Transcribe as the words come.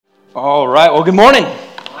All right. Well, good morning.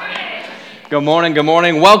 Good morning. Good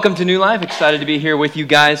morning. Welcome to New Life. Excited to be here with you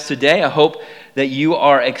guys today. I hope that you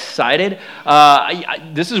are excited.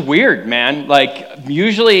 This is weird, man. Like,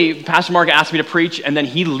 usually Pastor Mark asks me to preach and then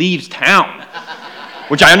he leaves town,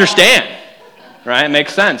 which I understand, right? It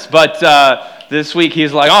makes sense. But this week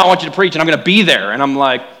he's like, I want you to preach and I'm going to be there. And I'm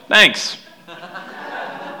like, thanks.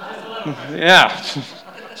 Yeah.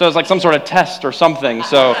 So it's like some sort of test or something.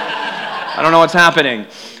 So I don't know what's happening.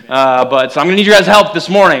 But so I'm going to need you guys' help this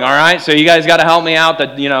morning, all right? So you guys got to help me out.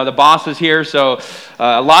 The boss is here, so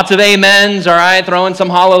lots of amens, all right? Throwing some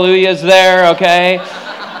hallelujahs there, okay?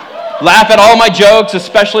 Laugh at all my jokes,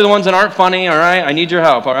 especially the ones that aren't funny, all right? I need your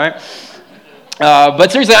help, all right?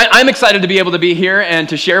 But seriously, I'm excited to be able to be here and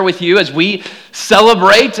to share with you as we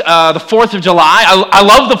celebrate the 4th of July. I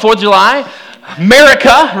love the 4th of July.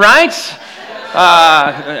 America, right?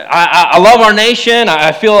 I love our nation.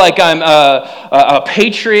 I feel like I'm a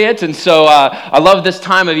patriot, and so I love this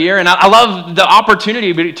time of year, and I love the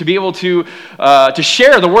opportunity to be able to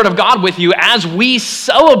share the Word of God with you as we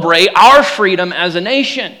celebrate our freedom as a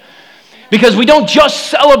nation. Because we don't just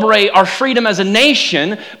celebrate our freedom as a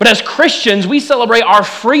nation, but as Christians, we celebrate our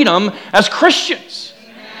freedom as Christians.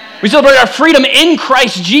 We celebrate our freedom in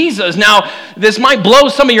Christ Jesus. Now, this might blow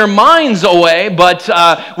some of your minds away, but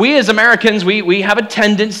we as Americans, we have a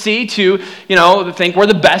tendency to, think we're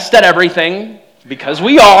the best at everything, because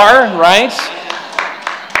we are, right?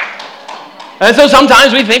 And so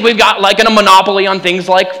sometimes we think we've got like a monopoly on things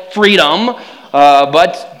like freedom,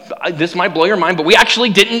 but this might blow your mind, but we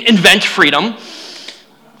actually didn't invent freedom.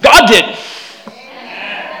 God did.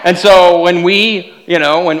 And so when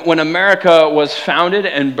when America was founded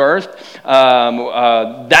and birthed,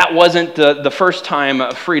 that wasn't the first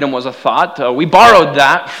time freedom was a thought. We borrowed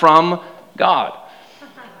that from God.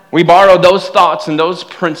 We borrowed those thoughts and those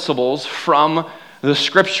principles from the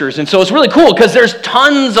Scriptures. And so it's really cool because there's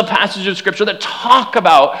tons of passages of Scripture that talk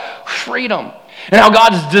about freedom and how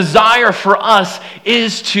God's desire for us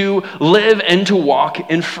is to live and to walk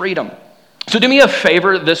in freedom. So do me a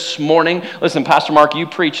favor this morning. Listen, Pastor Mark, you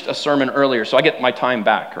preached a sermon earlier, so I get my time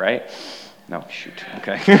back, right? No, shoot.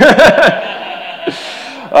 Okay.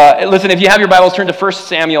 Listen, if you have your Bibles, turn to 1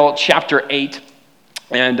 Samuel chapter 8.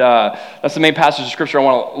 And that's the main passage of Scripture I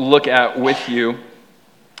want to look at with you.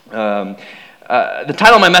 The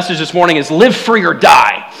title of my message this morning is Live Free or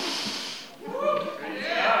Die.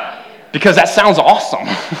 Because that sounds awesome.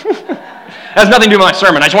 It has nothing to do with my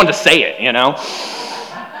sermon. I just wanted to say it,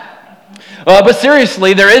 But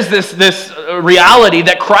seriously, there is this reality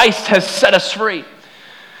that Christ has set us free.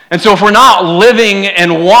 And so if we're not living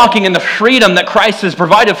and walking in the freedom that Christ has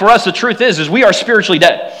provided for us, the truth is we are spiritually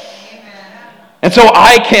dead. Amen. And so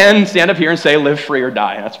I can stand up here and say, live free or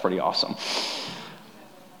die. That's pretty awesome.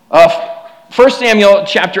 1 Samuel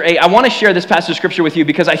chapter 8, I want to share this passage of Scripture with you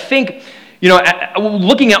because I think,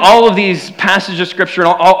 looking at all of these passages of Scripture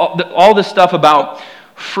and all this stuff about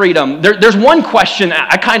freedom, there's one question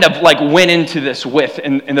I kind of went into this with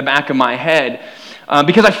in the back of my head,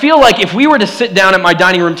 because I feel like if we were to sit down at my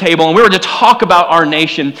dining room table and we were to talk about our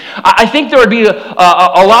nation, I think there would be a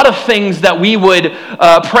lot of things that we would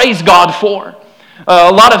praise God for.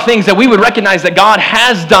 A lot of things that we would recognize that God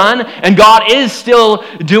has done and God is still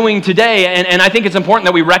doing today. And I think it's important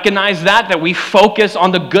that we recognize that we focus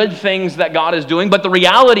on the good things that God is doing. But the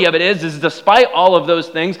reality of it is despite all of those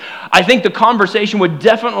things, I think the conversation would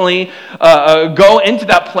definitely go into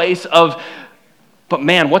that place of, but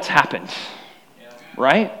man, what's happened?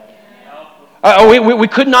 Right? We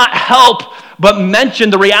could not help but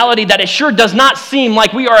mention the reality that it sure does not seem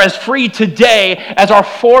like we are as free today as our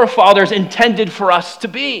forefathers intended for us to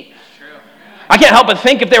be. True. I can't help but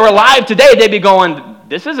think if they were alive today, they'd be going,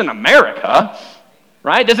 this isn't America,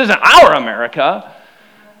 right? This isn't our America.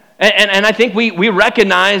 And I think we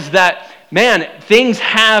recognize that, man, things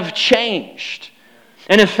have changed.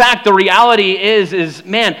 And in fact, the reality is,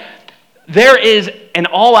 man, there is an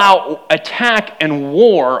all-out attack and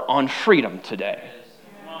war on freedom today.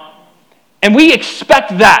 And we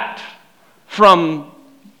expect that from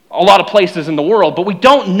a lot of places in the world, but we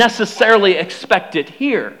don't necessarily expect it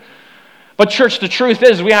here. But church, the truth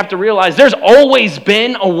is we have to realize there's always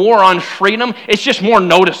been a war on freedom. It's just more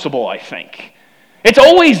noticeable, I think. It's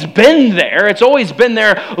always been there. It's always been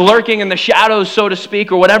there lurking in the shadows, so to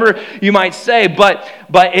speak, or whatever you might say. But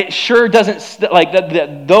it sure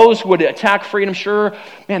doesn't, those who would attack freedom, sure,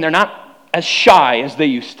 man, they're not as shy as they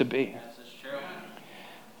used to be.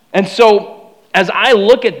 And so, as I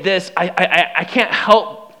look at this, I can't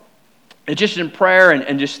help, just in prayer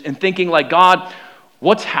and just in thinking God,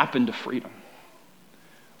 what's happened to freedom?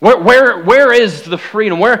 Where is the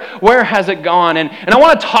freedom? Where has it gone? And I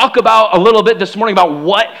want to talk about a little bit this morning about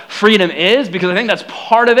what freedom is, because I think that's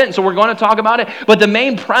part of it, and so we're going to talk about it. But the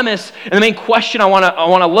main premise and the main question I want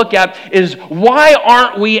to look at is, why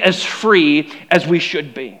aren't we as free as we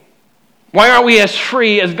should be? Why aren't we as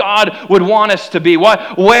free as God would want us to be?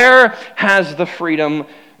 Where has the freedom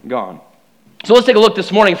gone? So let's take a look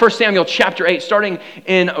this morning. 1 Samuel chapter 8, starting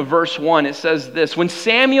in verse 1, it says this: When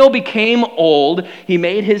Samuel became old, he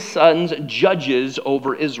made his sons judges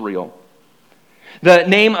over Israel. The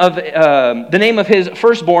name of his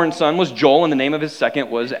firstborn son was Joel, and the name of his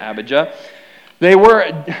second was Abijah. They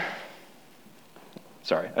were...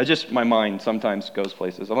 Sorry, my mind sometimes goes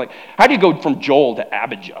places. I'm like, how do you go from Joel to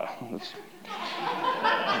Abijah?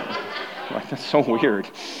 That's so weird.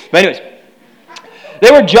 But anyways, they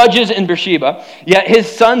were judges in Beersheba, yet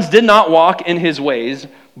his sons did not walk in his ways,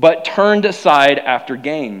 but turned aside after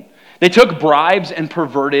gain. They took bribes and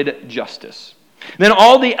perverted justice. Then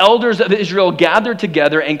all the elders of Israel gathered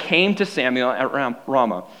together and came to Samuel at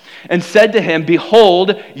Ramah and said to him,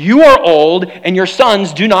 Behold, you are old, and your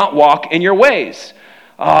sons do not walk in your ways.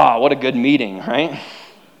 Ah, what a good meeting, right?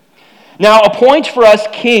 Now appoint for us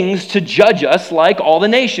kings to judge us like all the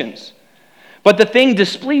nations. But the thing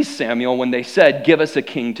displeased Samuel when they said, Give us a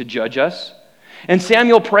king to judge us. And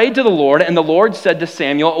Samuel prayed to the Lord, and the Lord said to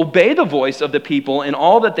Samuel, Obey the voice of the people in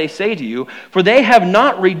all that they say to you, for they have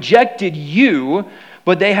not rejected you,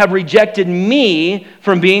 but they have rejected me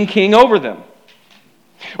from being king over them.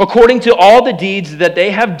 According to all the deeds that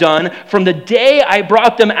they have done from the day I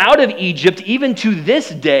brought them out of Egypt, even to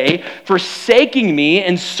this day, forsaking me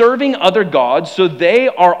and serving other gods, so they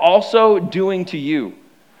are also doing to you.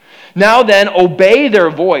 Now then, obey their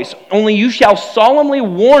voice, only you shall solemnly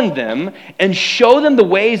warn them and show them the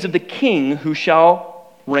ways of the king who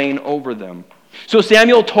shall reign over them. So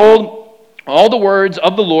Samuel told all the words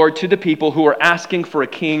of the Lord to the people who were asking for a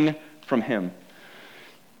king from him.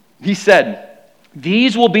 He said,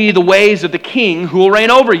 These will be the ways of the king who will reign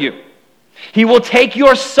over you. He will take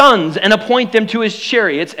your sons and appoint them to his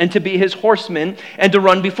chariots and to be his horsemen and to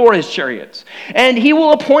run before his chariots. And he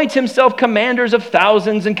will appoint himself commanders of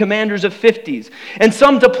thousands and commanders of 50s, and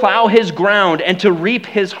some to plow his ground and to reap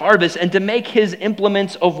his harvest and to make his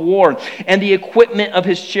implements of war and the equipment of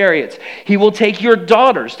his chariots. He will take your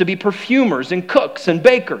daughters to be perfumers and cooks and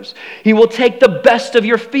bakers. He will take the best of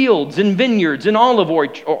your fields and vineyards and olive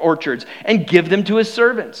orchards and give them to his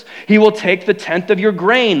servants. He will take the tenth of your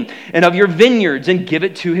grain and of your vineyards and give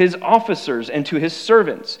it to his officers and to his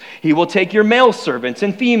servants. He will take your male servants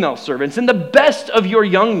and female servants and the best of your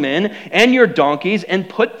young men and your donkeys and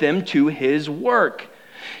put them to his work.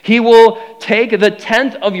 He will take the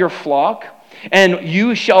tenth of your flock, and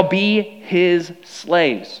you shall be his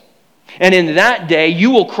slaves. And in that day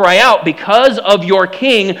you will cry out because of your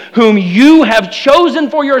king whom you have chosen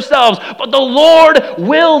for yourselves, but the Lord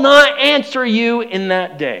will not answer you in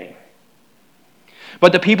that day.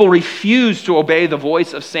 But the people refused to obey the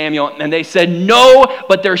voice of Samuel, and they said, No,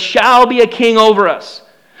 but there shall be a king over us,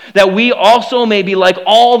 that we also may be like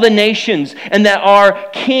all the nations, and that our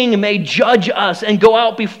king may judge us and go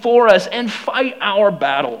out before us and fight our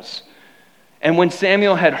battles. And when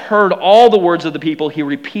Samuel had heard all the words of the people, he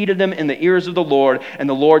repeated them in the ears of the Lord, and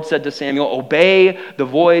the Lord said to Samuel, Obey their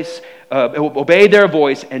voice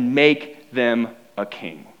and make them a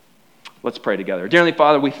king. Let's pray together. Dear Heavenly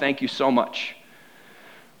Father, we thank you so much.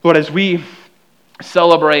 Lord, as we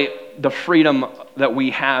celebrate the freedom that we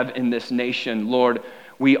have in this nation, Lord,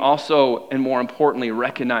 we also, and more importantly,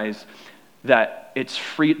 recognize that it's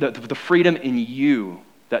the freedom in you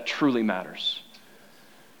that truly matters.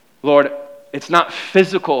 Lord, it's not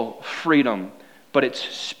physical freedom, but it's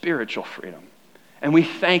spiritual freedom. And we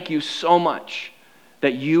thank you so much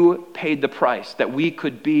that you paid the price, that we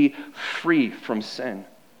could be free from sin.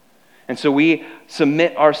 And so we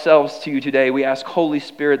submit ourselves to you today. We ask, Holy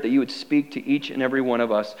Spirit, that you would speak to each and every one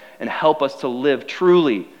of us and help us to live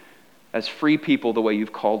truly as free people the way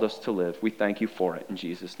you've called us to live. We thank you for it in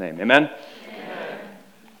Jesus' name. Amen?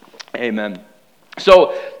 Amen.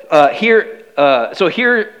 So here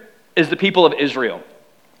is the people of Israel.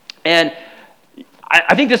 And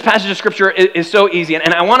I think this passage of Scripture is so easy,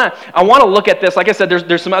 and I want to look at this. Like I said,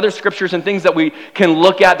 there's some other scriptures and things that we can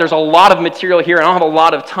look at. There's a lot of material here, and I don't have a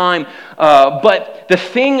lot of time. But the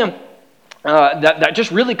thing that just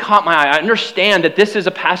really caught my eye, I understand that this is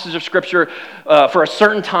a passage of Scripture for a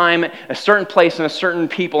certain time, a certain place, and a certain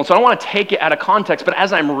people. And so I don't want to take it out of context, but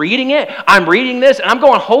as I'm reading this, and I'm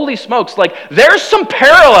going, holy smokes, like there's some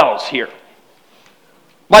parallels here.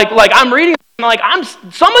 Like I'm reading,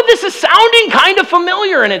 some of this is sounding kind of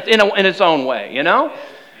familiar in its own way, you know?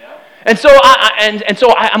 And so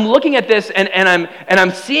I'm looking at this and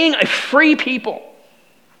I'm seeing a free people.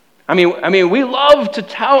 I mean, we love to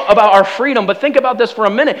tell about our freedom, but think about this for a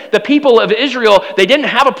minute. The people of Israel, they didn't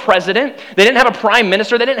have a president, they didn't have a prime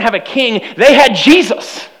minister, they didn't have a king, they had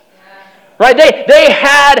Jesus. Right? They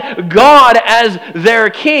had God as their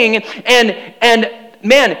king, and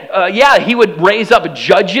man, he would raise up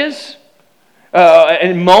judges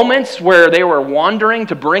in moments where they were wandering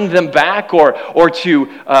to bring them back or to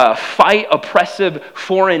fight oppressive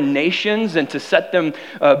foreign nations and to set them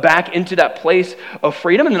back into that place of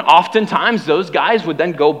freedom. And then oftentimes those guys would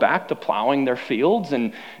then go back to plowing their fields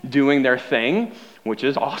and doing their thing, which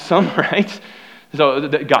is awesome, right? So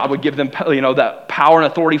that God would give them, that power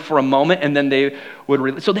and authority for a moment, and then they would.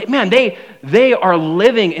 They are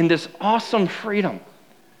living in this awesome freedom,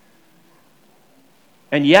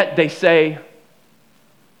 and yet they say,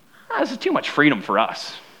 "This is too much freedom for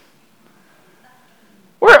us.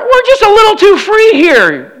 We're just a little too free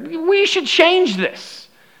here. We should change this."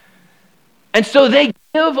 And so they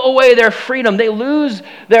give away their freedom. They lose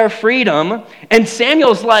their freedom. And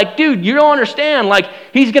Samuel's like, dude, you don't understand. Like,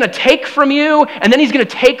 he's going to take from you, and then he's going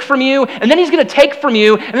to take from you, and then he's going to take from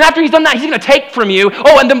you. And after he's done that, he's going to take from you.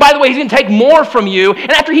 Oh, and then by the way, he's going to take more from you.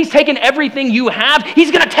 And after he's taken everything you have,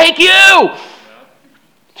 he's going to take you.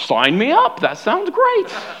 Sign me up. That sounds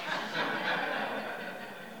great.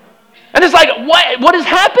 And it's like, what is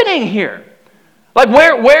happening here? Like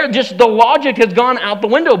where just the logic has gone out the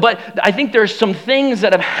window. But I think there's some things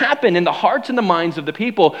that have happened in the hearts and the minds of the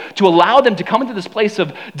people to allow them to come into this place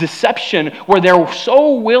of deception where they're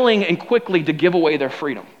so willing and quickly to give away their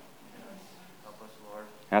freedom.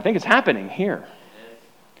 And I think it's happening here.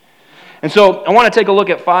 And so I want to take a look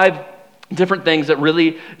at 5 different things that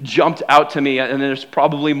really jumped out to me. And there's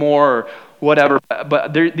probably more or whatever.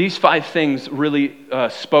 But these 5 things really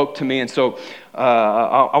spoke to me. And so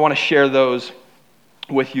I want to share those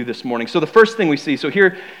with you this morning. So the first thing we see, so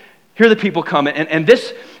here the people come, and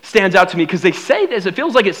this stands out to me because they say this, it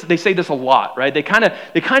feels like they say this a lot, right? They kind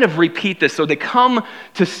of repeat this. So they come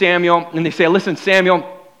to Samuel and they say, listen,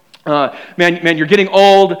 Samuel, man, you're getting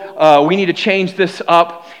old. We need to change this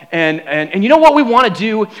up. And you know what we want to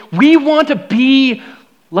do? We want to be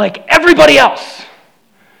like everybody else.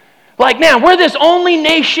 Like, man, we're this only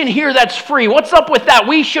nation here that's free. What's up with that?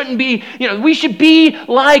 We shouldn't be, we should be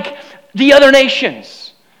like the other nations.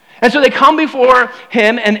 And so they come before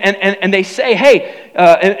him and they say, hey,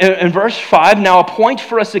 in verse 5, now appoint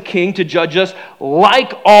for us a king to judge us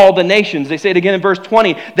like all the nations. They say it again in verse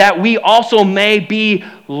 20, that we also may be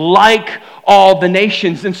like all the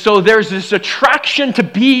nations. And so there's this attraction to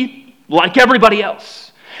be like everybody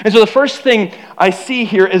else. And so the first thing I see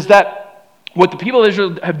here is that what the people of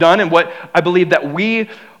Israel have done and what I believe that we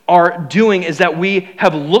are doing is that we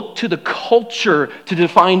have looked to the culture to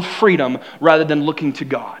define freedom rather than looking to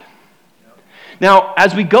God. Now,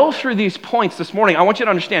 as we go through these points this morning, I want you to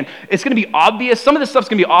understand, it's going to be obvious. Some of this stuff's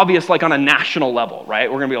going to be obvious like on a national level,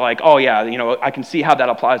 right? We're going to be like, oh yeah, I can see how that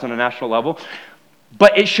applies on a national level.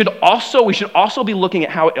 But we should also be looking at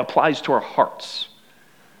how it applies to our hearts.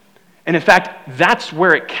 And in fact, that's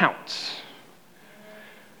where it counts.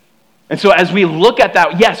 And so as we look at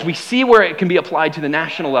that, yes, we see where it can be applied to the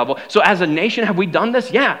national level. So as a nation, have we done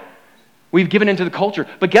this? Yeah. We've given into the culture.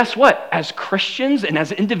 But guess what? As Christians and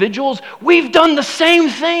as individuals, we've done the same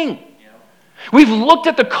thing. We've looked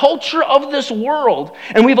at the culture of this world,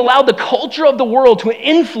 and we've allowed the culture of the world to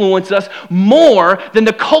influence us more than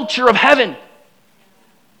the culture of heaven.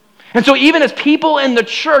 And so even as people in the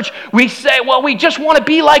church, we say, well, we just want to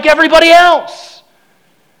be like everybody else.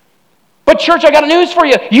 But church, I got news for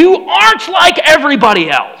you. You aren't like everybody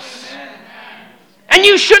else. And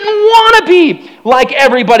you shouldn't want to be like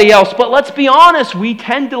everybody else. But let's be honest, we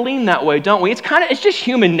tend to lean that way, don't we? It's just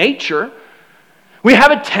human nature. We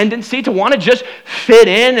have a tendency to want to just fit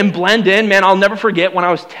in and blend in. Man, I'll never forget when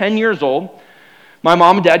I was 10 years old, my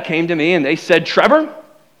mom and dad came to me and they said, Trevor,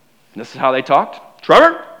 this is how they talked,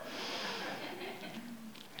 Trevor,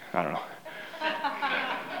 I don't know.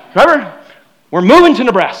 Trevor, we're moving to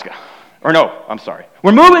Nebraska. Or no, I'm sorry.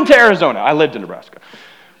 We're moving to Arizona. I lived in Nebraska.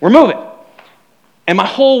 We're moving. And my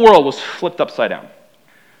whole world was flipped upside down.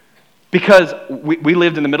 Because we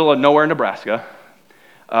lived in the middle of nowhere in Nebraska.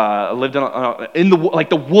 I lived in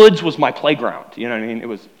the woods was my playground. You know what I mean? It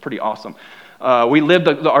was pretty awesome. We lived,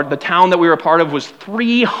 the town that we were a part of was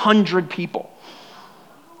 300 people.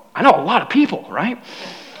 I know, a lot of people, right?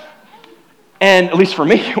 And at least for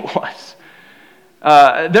me, it was.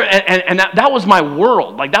 That was my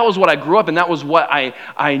world. Like, that was what I grew up in. That was what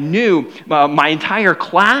I knew. My entire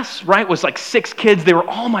class, right, was like 6 kids. They were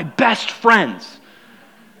all my best friends.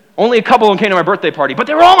 Only a couple of them came to my birthday party, but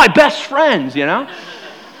they were all my best friends, And,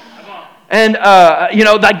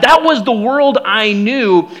 like that was the world I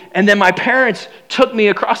knew. And then my parents took me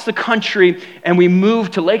across the country and we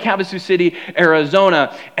moved to Lake Havasu City,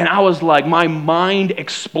 Arizona. And I was like, my mind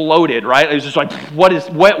exploded, right? It was just like,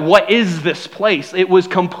 what is this place? It was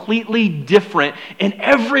completely different in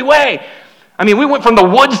every way. I mean, we went from the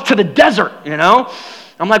woods to the desert,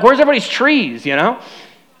 I'm like, where's everybody's trees,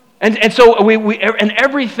 And so and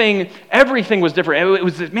everything was different. It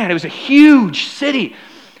was a huge city.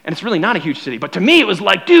 And it's really not a huge city. But to me, it was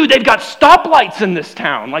like, dude, they've got stoplights in this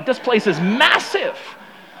town. Like, this place is massive.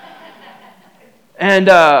 And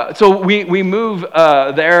so we move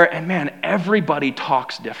there, and man, everybody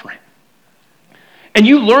talks different. And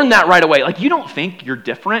you learn that right away. Like, you don't think you're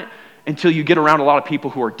different until you get around a lot of people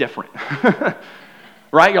who are different.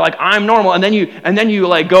 Right? You're like, I'm normal. And then you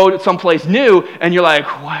like go to someplace new, and you're like,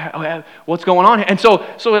 what's going on? And so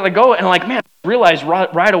I go, and like, man, I realized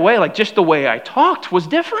right away, like, just the way I talked was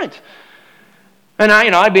different. And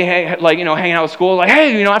I'd be hanging out with school, like,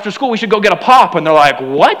 hey, after school we should go get a pop. And they're like,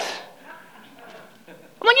 what?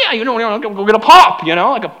 I'm like, yeah, go get a pop,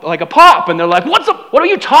 like a pop. And they're like, what are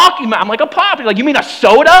you talking about? I'm like, a pop. You're like, you mean a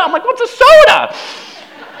soda? I'm like, what's a soda?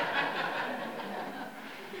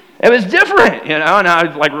 It was different, and I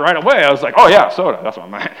was like, right away, I was like, oh yeah, soda, that's what I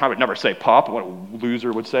meant. I would never say pop. What a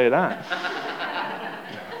loser would say that?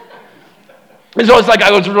 And so it's like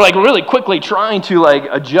I was like really quickly trying to like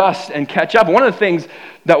adjust and catch up. One of the things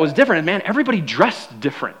that was different, man, everybody dressed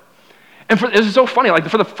different. And it was so funny, like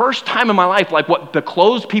for the first time in my life, like what the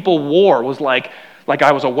clothes people wore was like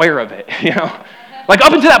I was aware of it, Like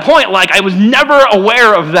up until that point, like I was never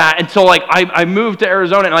aware of that until like I moved to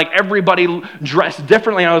Arizona and like everybody dressed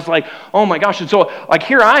differently. And I was like, oh my gosh. And so like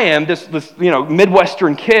here I am, this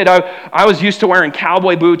Midwestern kid. I was used to wearing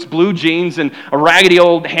cowboy boots, blue jeans, and a raggedy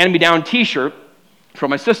old hand-me-down t-shirt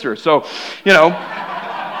from my sister. So,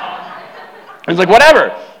 I was like,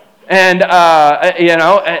 whatever. And,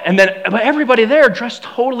 but everybody there dressed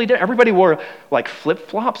totally different. Everybody wore like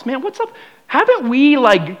flip-flops. Man, what's up? Haven't we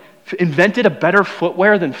like invented a better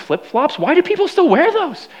footwear than flip-flops? Why do people still wear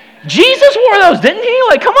those? Jesus wore those, didn't he?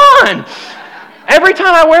 Like, come on. Every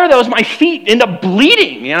time I wear those, my feet end up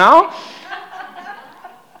bleeding, I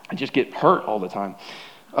just get hurt all the time.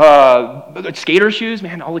 Skater shoes,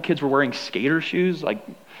 man, all the kids were wearing skater shoes, like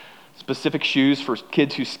specific shoes for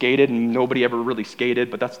kids who skated, and nobody ever really skated,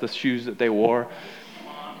 but that's the shoes that they wore.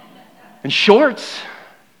 And shorts.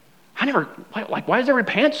 Why is every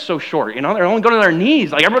pants so short? They're only going to their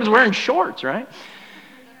knees. Like, everybody's wearing shorts, right?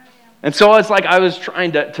 And so it's like I was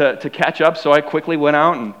trying to catch up, so I quickly went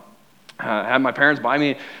out and had my parents buy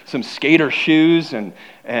me some skater shoes and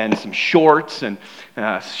some shorts and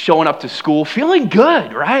showing up to school feeling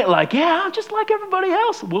good, right? Like, yeah, I'm just like everybody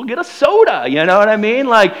else. We'll get a soda, you know what I mean?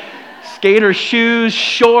 Like, skater shoes,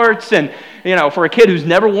 shorts, and, for a kid who's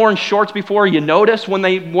never worn shorts before, you notice when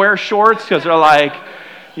they wear shorts because they're like,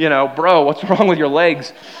 bro, what's wrong with your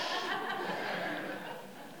legs?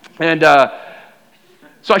 And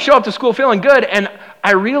so I show up to school feeling good, and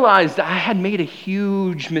I realized that I had made a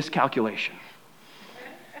huge miscalculation.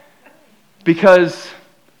 Because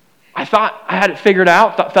I thought I had it figured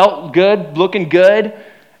out, felt good, looking good,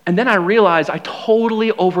 and then I realized I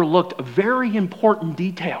totally overlooked a very important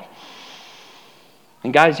detail.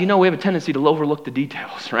 And guys, we have a tendency to overlook the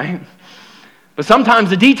details, right? But sometimes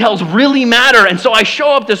the details really matter, and so I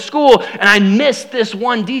show up to school and I miss this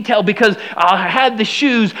one detail because I had the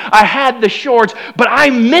shoes, I had the shorts, but I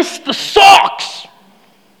missed the socks.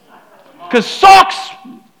 Because socks,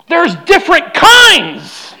 there's different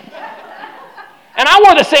kinds. And I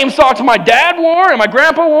wore the same socks my dad wore and my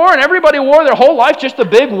grandpa wore and everybody wore their whole life, just the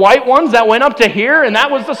big white ones that went up to here, and that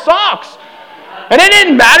was the socks. And it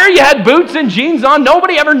didn't matter. You had boots and jeans on.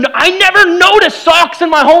 I never noticed socks in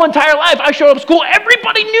my whole entire life. I showed up at school.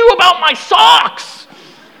 Everybody knew about my socks.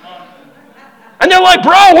 And they're like,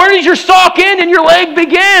 bro, where does your sock end and your leg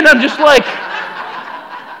begin? I'm just like,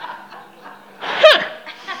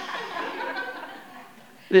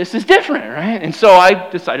 this is different, right? And so I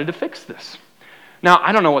decided to fix this. Now,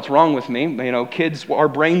 I don't know what's wrong with me. Kids, our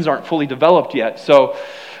brains aren't fully developed yet. So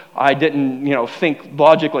I didn't, think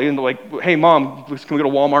logically and like, hey, Mom, can we go to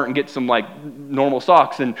Walmart and get some like normal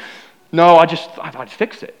socks? And no, I thought I'd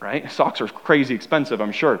fix it, right? Socks are crazy expensive,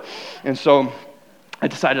 I'm sure. And so I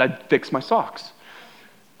decided I'd fix my socks.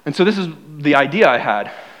 And so this is the idea I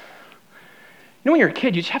had. When you're a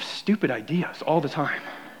kid, you just have stupid ideas all the time.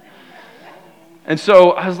 And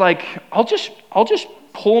so I was like, I'll just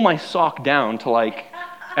pull my sock down to like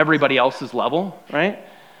everybody else's level, right?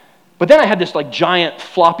 But then I had this like giant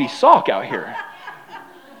floppy sock out here.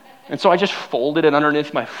 And so I just folded it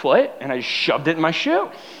underneath my foot and I just shoved it in my shoe.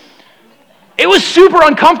 It was super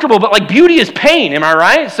uncomfortable, but like beauty is pain, am I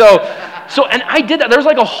right? So and I did that. There was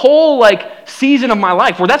like a whole like season of my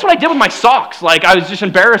life where that's what I did with my socks. Like I was just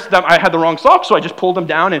embarrassed that I had the wrong socks, so I just pulled them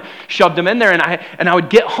down and shoved them in there. And I would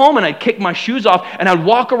get home and I'd kick my shoes off and I'd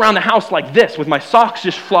walk around the house like this with my socks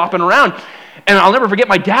just flopping around. And I'll never forget,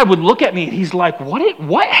 my dad would look at me and he's like,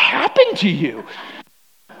 what happened to you?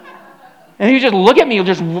 And he would just look at me,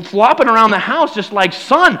 just flopping around the house, just like,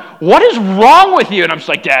 son, what is wrong with you? And I'm just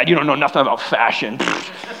like, Dad, you don't know nothing about fashion.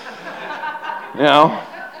 You know?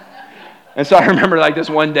 And so I remember like this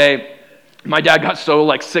one day, my dad got so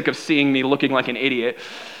like sick of seeing me looking like an idiot.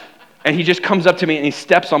 And he just comes up to me and he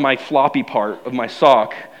steps on my floppy part of my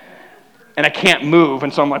sock. And I can't move.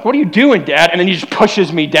 And so I'm like, what are you doing, Dad? And then he just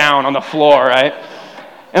pushes me down on the floor, right?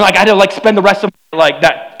 And like I had to like spend the rest of like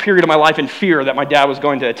that period of my life in fear that my dad was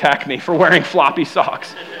going to attack me for wearing floppy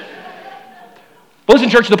socks. But listen,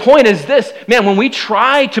 church, the point is this, man, when we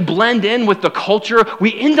try to blend in with the culture,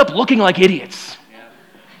 we end up looking like idiots. Yeah.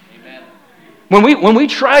 Amen. When we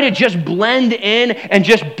try to just blend in and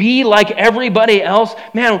just be like everybody else,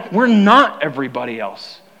 man, we're not everybody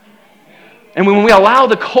else. And when we allow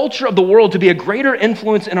the culture of the world to be a greater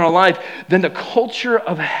influence in our life than the culture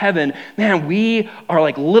of heaven, man, we are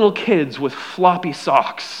like little kids with floppy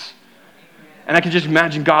socks. And I can just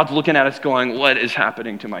imagine God looking at us going, what is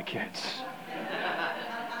happening to my kids?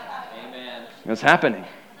 Amen. What's happening?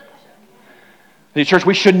 The church,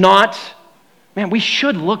 we should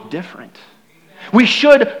look different. We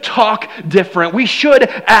should talk different. We should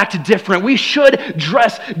act different. We should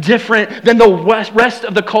dress different than the rest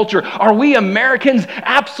of the culture. Are we Americans?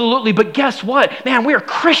 Absolutely. But guess what? Man, we are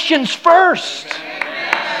Christians first.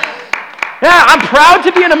 Yeah, I'm proud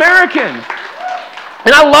to be an American.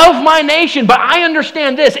 And I love my nation, but I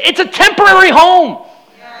understand this. It's a temporary home.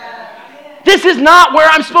 This is not where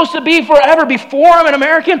I'm supposed to be forever. Before I'm an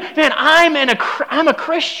American, man, I'm a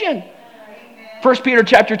Christian. 1 Peter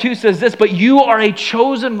chapter 2 says this, but you are a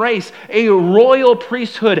chosen race, a royal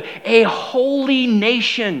priesthood, a holy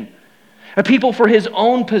nation, a people for his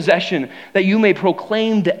own possession, that you may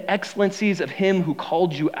proclaim the excellencies of him who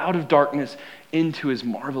called you out of darkness into his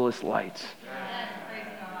marvelous light.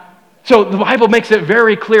 So the Bible makes it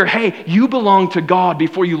very clear, hey, you belong to God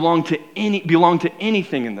before you belong to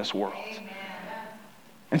anything in this world.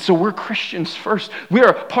 And so we're Christians first. We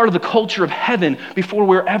are part of the culture of heaven before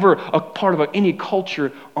we're ever a part of any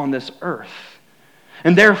culture on this earth.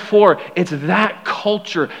 And therefore, it's that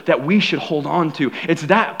culture that we should hold on to. It's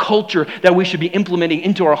that culture that we should be implementing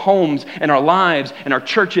into our homes and our lives and our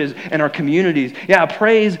churches and our communities. Yeah,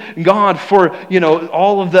 praise God for,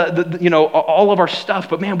 all of all of our stuff.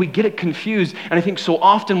 But man, we get it confused. And I think so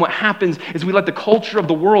often what happens is we let the culture of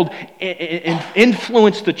the world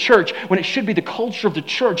influence the church when it should be the culture of the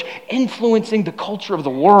church influencing the culture of the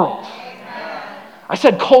world. I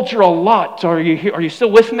said culture a lot. Are you still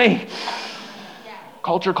with me?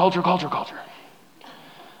 Culture. So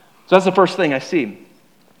that's the first thing I see.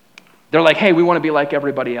 They're like, hey, we want to be like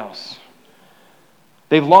everybody else.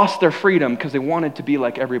 They've lost their freedom because they wanted to be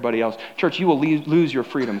like everybody else. Church, you will lose your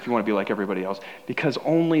freedom if you want to be like everybody else, because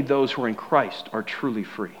only those who are in Christ are truly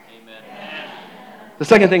free. Amen. The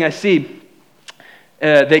second thing I see,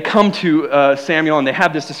 they come to Samuel and they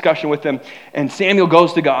have this discussion with him, and Samuel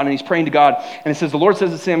goes to God and he's praying to God, and it says, the Lord says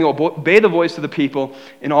to Samuel, obey the voice of the people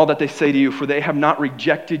in all that they say to you, for they have not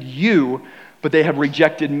rejected you, but they have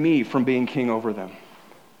rejected me from being king over them.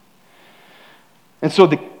 And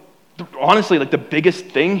so honestly, like the biggest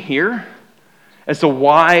thing here as to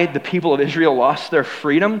why the people of Israel lost their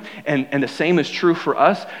freedom, and the same is true for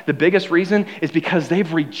us, the biggest reason is because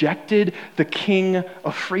they've rejected the king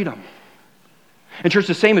of freedom. And church,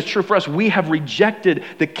 the same is true for us. We have rejected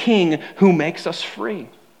the king who makes us free.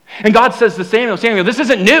 And God says to Samuel, this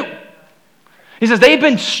isn't new. He says, they've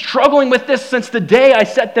been struggling with this since the day I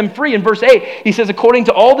set them free. In verse 8, he says, according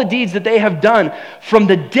to all the deeds that they have done, from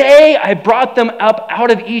the day I brought them up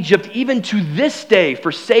out of Egypt, even to this day,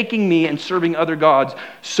 forsaking me and serving other gods,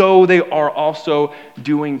 so they are also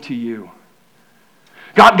doing to you.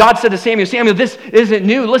 God said to Samuel, this isn't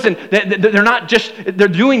new. Listen, they're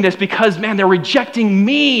doing this because, man, they're rejecting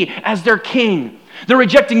me as their king. They're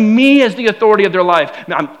rejecting me as the authority of their life.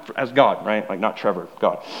 As God, right? Like not Trevor,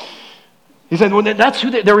 God. He said, well, that's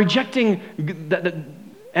who they're rejecting.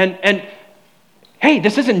 And hey,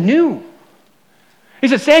 this isn't new. He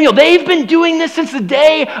said, Samuel, they've been doing this since the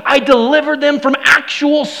day I delivered them from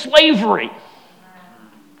actual slavery.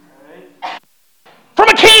 From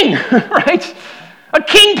a king, right? A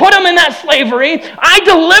king put them in that slavery. I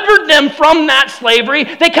delivered them from that slavery.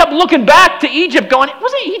 They kept looking back to Egypt going,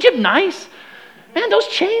 wasn't Egypt nice? Man, those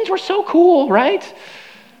chains were so cool, right?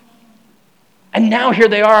 And now here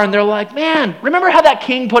they are, and they're like, man, remember how that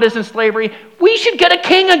king put us in slavery? We should get a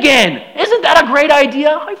king again. Isn't that a great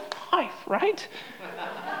idea? High five, right?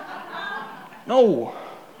 No.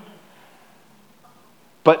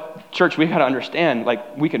 But, church, we got to understand,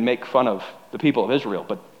 like, we can make fun of the people of Israel,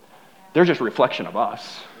 but they're just a reflection of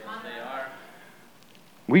us. Yes, they are.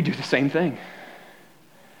 We do the same thing.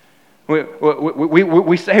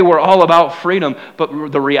 We say we're all about freedom,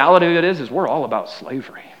 but the reality of it is we're all about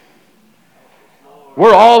slavery.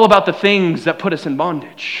 We're all about the things that put us in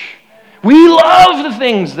bondage. We love the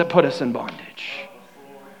things that put us in bondage.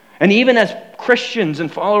 And even as Christians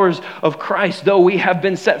and followers of Christ, though we have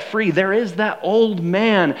been set free, there is that old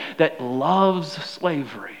man that loves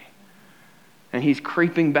slavery. And he's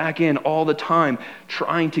creeping back in all the time,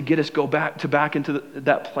 trying to get us back into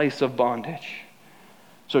that place of bondage.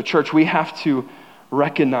 So, church, we have to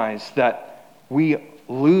recognize that we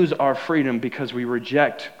lose our freedom because we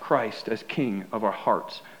reject Christ as King of our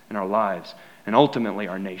hearts and our lives, and ultimately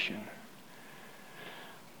our nation.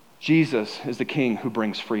 Jesus is the King who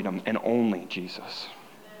brings freedom, and only Jesus.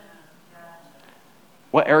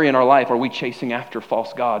 What area in our life are we chasing after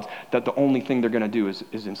false gods that the only thing they're going to do is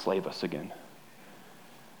enslave us again?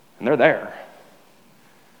 And they're there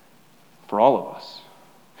for all of us.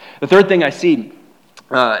 The third thing I see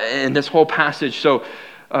in this whole passage, so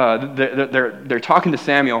they're talking to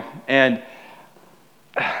Samuel, and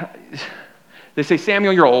they say,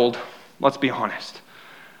 Samuel, you're old. Let's be honest,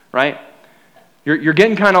 right? You're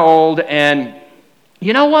getting kind of old, and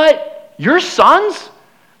you know what? Your sons,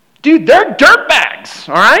 dude, they're dirtbags,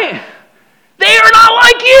 all right? They are not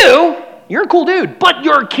like you. You're a cool dude. But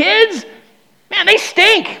your kids, man, they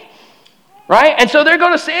stink, right? And so they go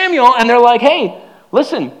to Samuel, and they're like, hey,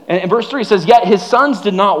 listen. And verse 3 says, yet his sons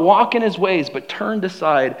did not walk in his ways, but turned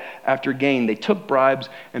aside after gain. They took bribes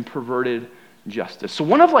and perverted justice. So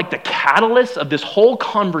one of like the catalysts of this whole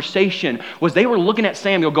conversation was they were looking at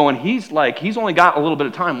Samuel going, he's only got a little bit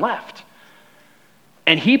of time left.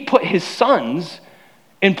 And he put his sons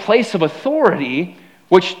in place of authority,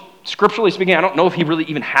 which scripturally speaking, I don't know if he really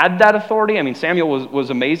even had that authority. I mean, Samuel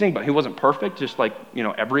was amazing, but he wasn't perfect, just like,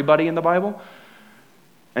 everybody in the Bible.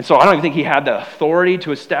 And so I don't even think he had the authority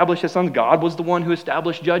to establish his sons. God was the one who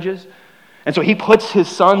established judges. And so he puts his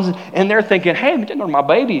sons in there thinking, hey, they're my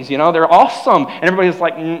babies, they're awesome. And everybody's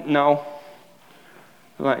like, no.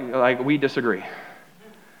 Like we disagree.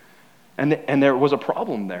 And there was a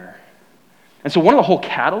problem there. And so one of the whole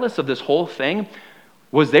catalysts of this whole thing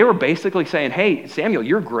was they were basically saying, hey, Samuel,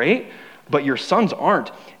 you're great, but your sons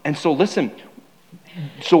aren't. And so listen,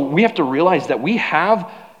 so we have to realize that we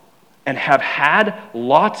have and have had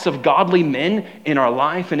lots of godly men in our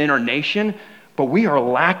life and in our nation, but we are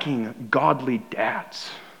lacking godly dads.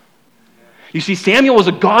 You see, Samuel was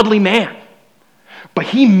a godly man, but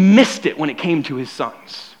he missed it when it came to his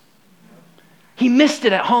sons. He missed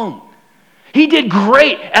it at home. He did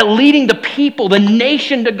great at leading the people, the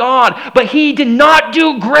nation to God, but he did not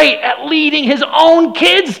do great at leading his own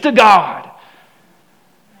kids to God.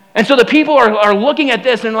 And so the people are looking at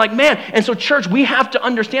this and like, man, and so church, we have to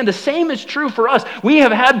understand the same is true for us. We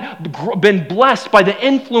have been blessed by the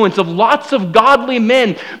influence of lots of godly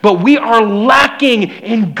men, but we are lacking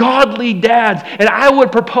in godly dads. And I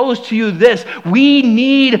would propose to you this: we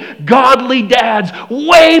need godly dads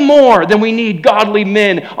way more than we need godly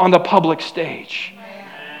men on the public stage.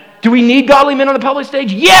 Do we need godly men on the public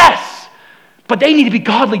stage? Yes! But they need to be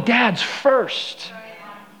godly dads first.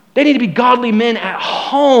 They need to be godly men at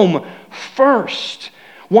home first.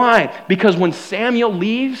 Why? Because when Samuel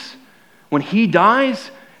leaves, when he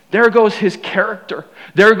dies, there goes his character.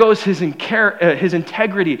 There goes his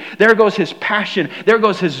integrity. There goes his passion. There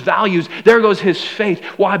goes his values. There goes his faith.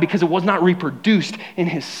 Why? Because it was not reproduced in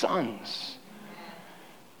his sons.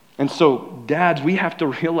 And so, dads, we have to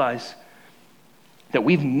realize that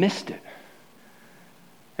we've missed it.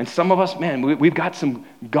 And some of us, man, we've got some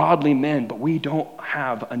godly men, but we don't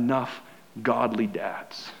have enough godly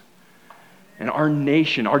dads. And our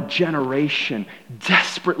nation, our generation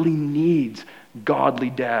desperately needs godly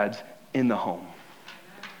dads in the home.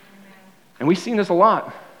 And we've seen this a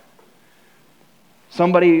lot.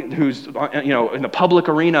 Somebody who's, in the public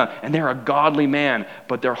arena, and they're a godly man,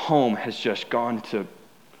 but their home has just gone.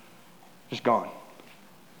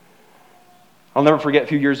 I'll never forget a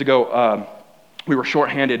few years ago, we were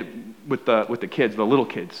shorthanded with the kids, the little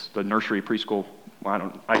kids, the nursery, preschool. I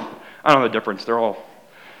don't know the difference. They're all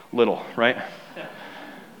little, right?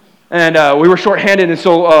 And we were shorthanded, and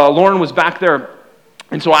so Lauren was back there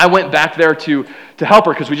And so I went back there to help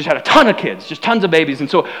her because we just had a ton of kids, just tons of babies. And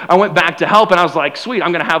so I went back to help, and I was like, sweet,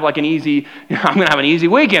 I'm going to have an easy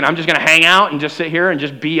weekend. I'm just going to hang out and just sit here and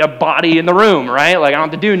just be a body in the room, right? Like I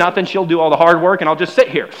don't have to do nothing. She'll do all the hard work, and I'll just sit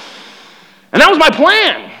here. And that was my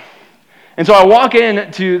plan. And so I walk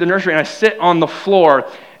into the nursery, and I sit on the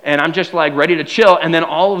floor, and I'm just like ready to chill. And then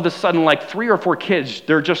all of a sudden, like 3 or 4 kids,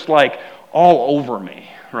 they're just like all over me,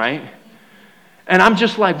 right? And I'm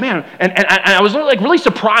just like, man, and I was like really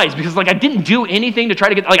surprised because like I didn't do anything to try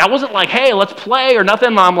to get, like I wasn't like, hey, let's play or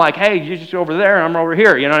nothing. I'm like, hey, you just go over there and I'm over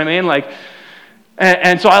here, you know what I mean? Like,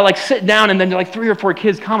 and so I like sit down, and then like 3 or 4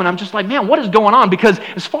 kids come, and I'm just like, man, what is going on? Because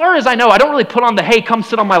as far as I know, I don't really put on the, hey, come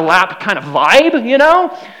sit on my lap kind of vibe, you know?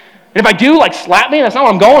 And if I do, like slap me, that's not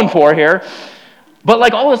what I'm going for here. But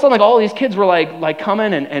like all of a sudden, like all these kids were like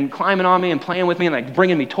coming and climbing on me and playing with me and like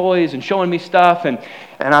bringing me toys and showing me stuff. And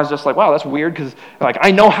I was just like, wow, that's weird because like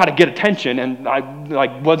I know how to get attention, and I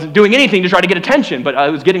like wasn't doing anything to try to get attention, but I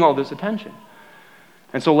was getting all this attention.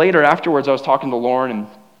 And so later afterwards, I was talking to Lauren and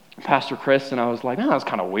Pastor Chris, and I was like, man, that's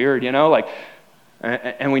kind of weird, you know? Like,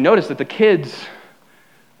 and we noticed that the kids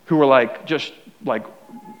who were like just like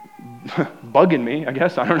bugging me, I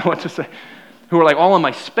guess, I don't know what to say, who were like all in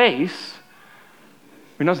my space,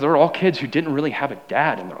 we noticed they were all kids who didn't really have a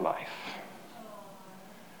dad in their life.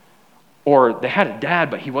 Or they had a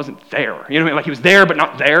dad, but he wasn't there. You know what I mean? Like he was there, but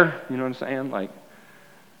not there. You know what I'm saying? Like,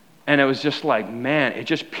 and it was just like, man, it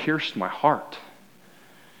just pierced my heart.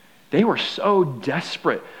 They were so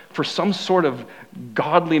desperate for some sort of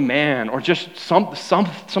godly man or just some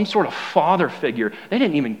sort of father figure. They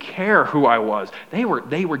didn't even care who I was. They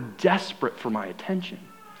were desperate for my attention.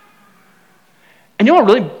 And you know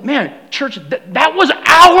what really, man, church, that was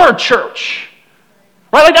our church.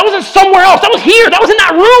 Right? Like that wasn't somewhere else. That was here. That was in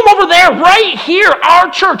that room over there, right here.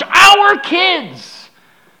 Our church, our kids,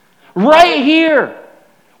 right here.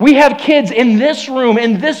 We have kids in this room,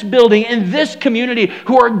 in this building, in this community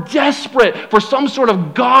who are desperate for some sort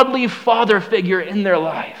of godly father figure in their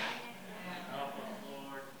life.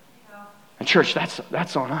 And church,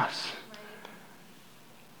 that's on us.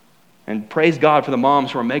 And praise God for the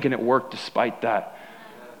moms who are making it work despite that.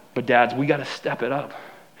 But dads, we got to step it up.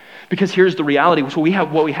 Because here's the reality. So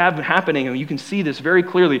what we have happening, and you can see this very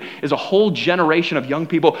clearly, is a whole generation of young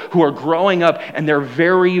people who are growing up, and they're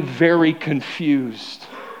very, very confused.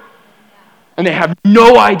 And they have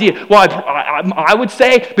no idea. Well, I would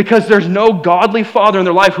say because there's no godly father in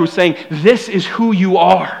their life who's saying, this is who you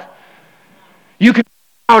are. You can be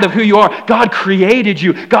proud of who you are. God created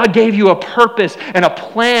you. God gave you a purpose and a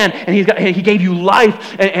plan, and He gave you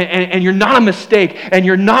life, and you're not a mistake, and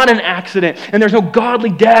you're not an accident, and there's no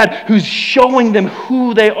godly dad who's showing them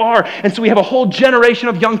who they are. And so we have a whole generation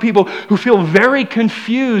of young people who feel very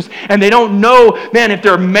confused, and they don't know, man, if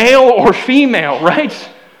they're male or female, right?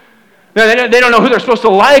 They don't know who they're supposed to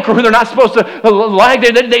like or who they're not supposed to like.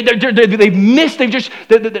 They've missed.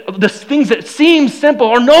 The things that seem simple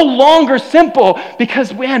are no longer simple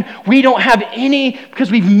because, man, we don't have any,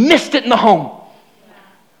 because we've missed it in the home.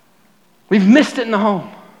 We've missed it in the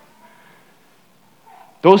home.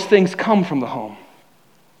 Those things come from the home.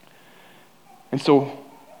 And so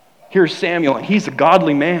here's Samuel, and he's a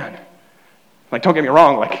godly man. Like, don't get me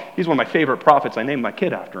wrong, like, he's one of my favorite prophets. I named my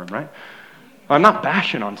kid after him, right? I'm not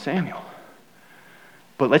bashing on Samuel.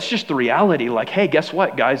 But that's just the reality. Like, hey, guess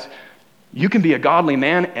what, guys? You can be a godly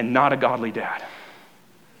man and not a godly dad.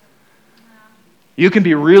 You can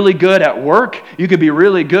be really good at work. You can be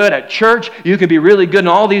really good at church. You can be really good in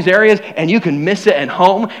all these areas, and you can miss it at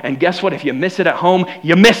home. And guess what? If you miss it at home,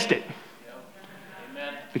 you missed it.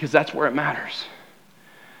 Because that's where it matters.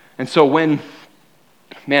 And so when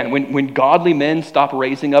godly men stop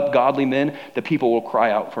raising up godly men, the people will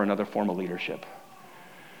cry out for another form of leadership.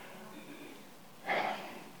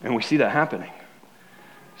 And we see that happening.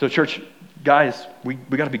 So church, guys, we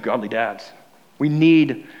got to be godly dads. We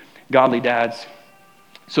need godly dads.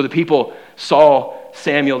 So the people saw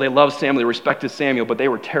Samuel, they loved Samuel, they respected Samuel, but they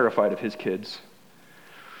were terrified of his kids.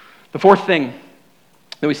 The fourth thing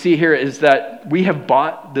that we see here is that we have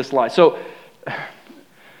bought this lie. So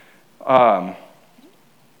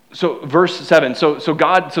verse 7, so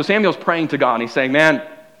Samuel's praying to God, and he's saying, man,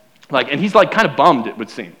 and he's kind of bummed, it would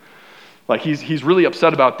seem. He's really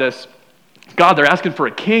upset about this. God, they're asking for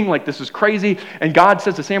a king, this is crazy. And God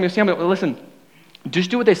says to Samuel, listen,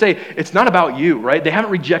 just do what they say. It's not about you, right? They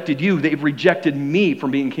haven't rejected you. They've rejected me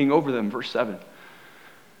from being king over them, verse 7.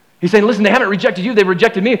 He's saying, listen, they haven't rejected you, they've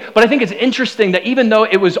rejected me. But I think it's interesting that even though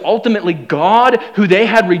it was ultimately God who they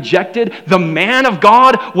had rejected, the man of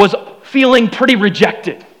God was feeling pretty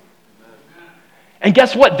rejected. And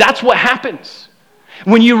guess what? That's what happens.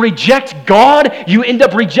 When you reject God, you end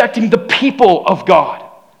up rejecting the people of God.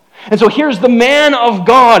 And so here's the man of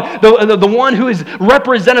God, the one who is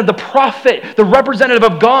represented, the prophet, the representative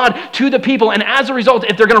of God to the people. And as a result,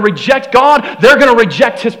 if they're going to reject God, they're going to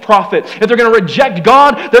reject his prophet. If they're going to reject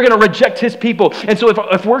God, they're going to reject his people. And so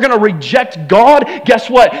if we're going to reject God, guess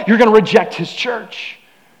what? You're going to reject his church.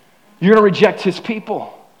 You're going to reject his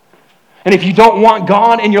people. And if you don't want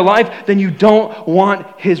God in your life, then you don't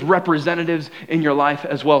want his representatives in your life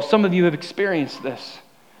as well. Some of you have experienced this,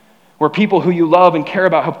 where people who you love and care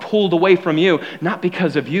about have pulled away from you, not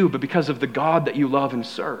because of you, but because of the God that you love and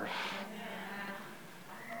serve.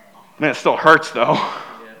 Man, it still hurts, though. Yeah,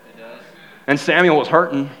 it does. And Samuel was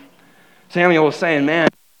hurting. Samuel was saying, man,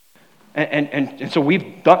 and so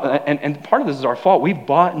we've done, and part of this is our fault. We've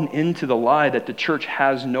bought into the lie that the church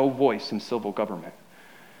has no voice in civil government.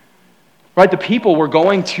 Right? The people were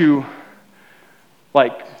going to,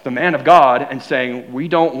 like, the man of God and saying, we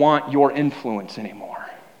don't want your influence anymore.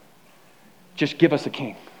 Just give us a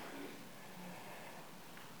king.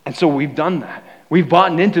 And so we've done that. We've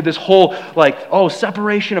bought into this whole,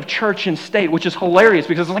 separation of church and state, which is hilarious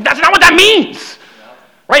because it's like, that's not what that means.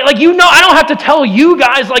 Right? Like, I don't have to tell you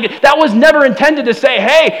guys, that was never intended to say,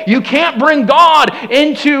 hey, you can't bring God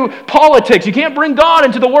into politics. You can't bring God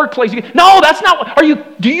into the workplace. No, that's not, have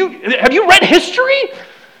you read history?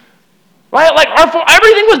 Right?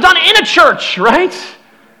 Everything was done in a church, right?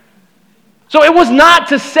 So it was not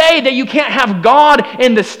to say that you can't have God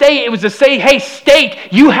in the state. It was to say, hey, state,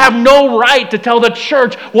 you have no right to tell the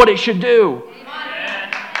church what it should do.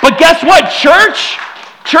 Amen. But guess what, church?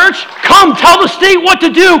 Church, come tell the state what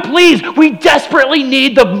to do, please. We desperately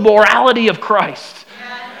need the morality of Christ.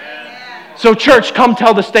 Amen. So church, come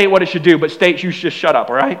tell the state what it should do, but state, you should just shut up,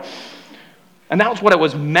 all right? And that was what it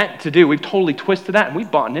was meant to do. We've totally twisted that, and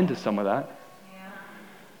we've bought into some of that. Yeah.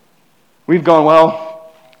 We've gone,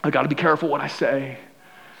 well, I got to be careful what I say.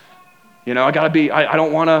 I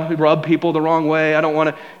don't want to rub people the wrong way. I don't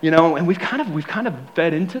want to, and we've kind of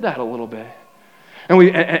fed into that a little bit. And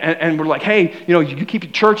we're like, hey, you keep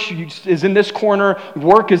your church is in this corner,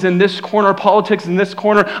 work is in this corner, politics is in this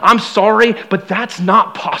corner. I'm sorry, but that's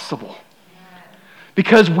not possible.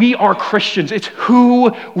 Because we are Christians. It's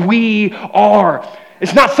who we are.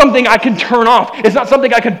 It's not something I can turn off. It's not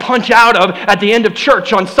something I can punch out of at the end of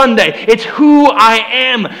church on Sunday. It's who I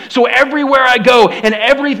am. So everywhere I go and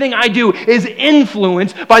everything I do is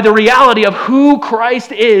influenced by the reality of who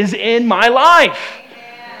Christ is in my life.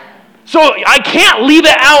 So I can't leave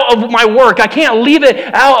it out of my work. I can't leave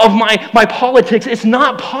it out of my politics. It's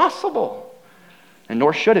not possible. And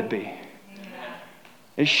nor should it be.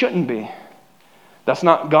 It shouldn't be. That's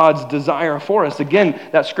not God's desire for us. Again,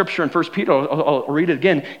 that scripture in 1 Peter, I'll read it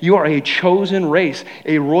again. You are a chosen race,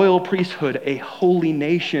 a royal priesthood, a holy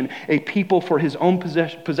nation, a people for his own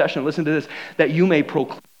possession. Listen to this, that you may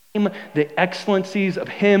proclaim the excellencies of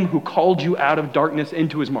him who called you out of darkness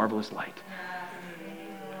into his marvelous light.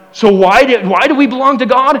 So why do we belong to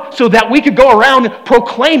God? So that we could go around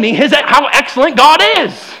proclaiming how excellent God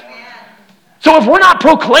is. So if we're not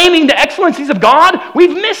proclaiming the excellencies of God,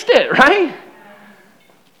 we've missed it, right?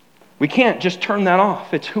 We can't just turn that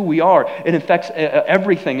off. It's who we are. It affects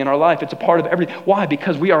everything in our life. It's a part of everything. Why?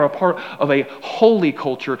 Because we are a part of a holy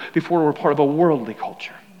culture before we're part of a worldly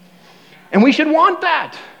culture. And we should want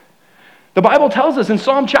that. The Bible tells us in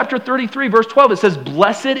Psalm chapter 33, verse 12, it says,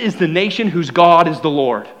 blessed is the nation whose God is the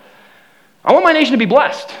Lord. I want my nation to be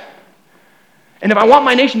blessed. And if I want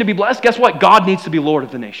my nation to be blessed, guess what? God needs to be Lord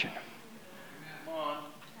of the nation.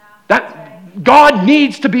 That God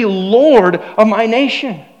needs to be Lord of my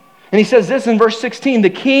nation. And he says this in verse 16, the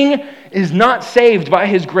king is not saved by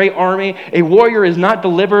his great army. A warrior is not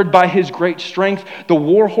delivered by his great strength. The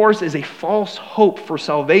war horse is a false hope for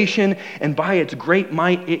salvation, and by its great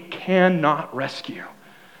might it cannot rescue.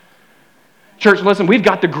 Church, listen, we've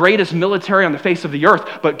got the greatest military on the face of the earth,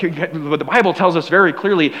 but the Bible tells us very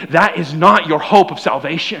clearly that is not your hope of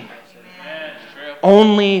salvation.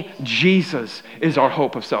 Only Jesus is our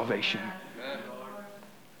hope of salvation.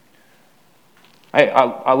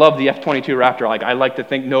 I love the F-22 Raptor. I like to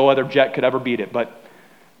think no other jet could ever beat it, but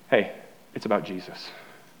hey, it's about Jesus.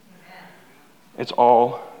 It's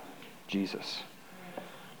all Jesus.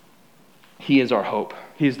 He is our hope.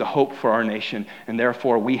 He is the hope for our nation, and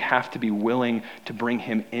therefore we have to be willing to bring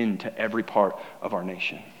him into every part of our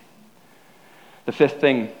nation. The fifth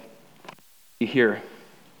thing here.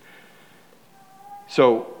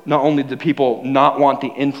 So not only do people not want the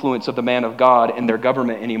influence of the man of God in their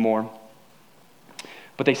government anymore,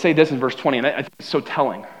 but they say this in verse 20, and I think it's so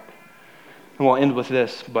telling. And we'll end with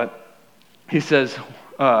this, but he says,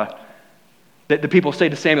 the The people say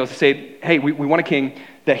to Samuel, they say, hey, we want a king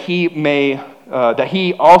that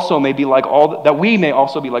he also may be like that we may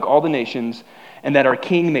also be like all the nations, and that our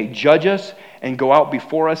king may judge us and go out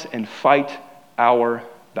before us and fight our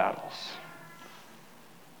battles.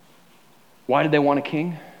 Why did they want a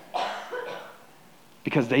king?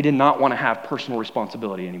 Because they did not want to have personal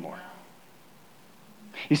responsibility anymore.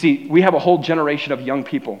 You see, we have a whole generation of young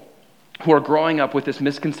people who are growing up with this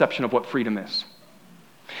misconception of what freedom is.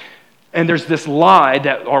 And there's this lie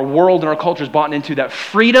that our world and our culture is bought into, that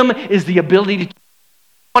freedom is the ability to do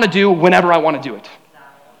what I want to do whenever I want to do it.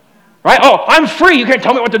 Right? Oh, I'm free. You can't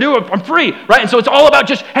tell me what to do. I'm free. Right? And so it's all about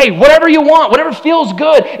just, hey, whatever you want, whatever feels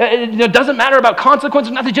good. It doesn't matter about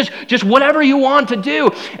consequences, nothing, just whatever you want to do.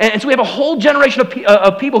 And so we have a whole generation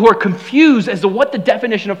of people who are confused as to what the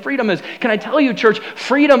definition of freedom is. Can I tell you, church,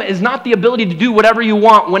 freedom is not the ability to do whatever you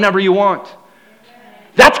want whenever you want.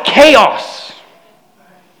 That's chaos.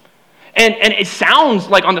 And it sounds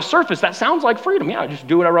like, on the surface, that sounds like freedom. Yeah, just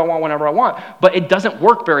do whatever I want whenever I want. But it doesn't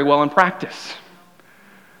work very well in practice.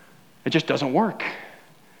 It just doesn't work.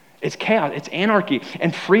 It's chaos. It's anarchy.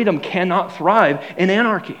 And freedom cannot thrive in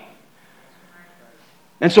anarchy.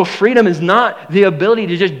 And so freedom is not the ability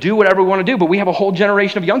to just do whatever we want to do, but we have a whole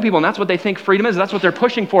generation of young people, and that's what they think freedom is. That's what they're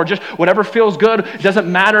pushing for. Just whatever feels good. It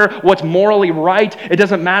doesn't matter what's morally right. It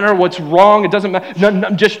doesn't matter what's wrong. It doesn't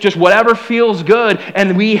matter. Just whatever feels good.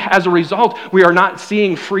 And we, as a result, we are not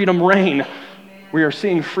seeing freedom reign. We are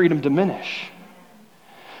seeing freedom diminish.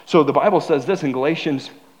 So the Bible says this in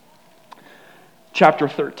Galatians chapter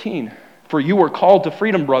 13. For you were called to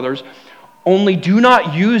freedom, brothers. Only do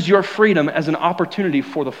not use your freedom as an opportunity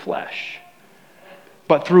for the flesh,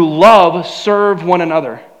 but through love serve one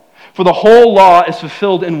another. For the whole law is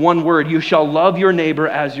fulfilled in one word: you shall love your neighbor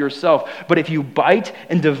as yourself. But if you bite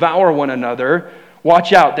and devour one another,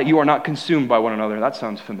 watch out that you are not consumed by one another. That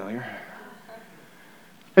sounds familiar.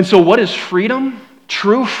 And so what is freedom?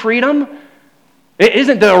 True freedom? It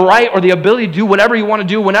isn't the right or the ability to do whatever you want to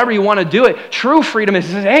do whenever you want to do it. True freedom is,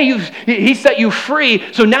 hey, he set you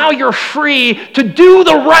free, so now you're free to do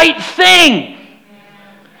the right thing.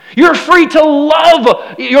 You're free to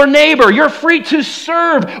love your neighbor. You're free to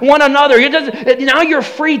serve one another. Now you're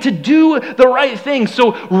free to do the right thing.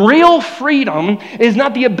 So real freedom is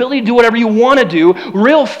not the ability to do whatever you want to do.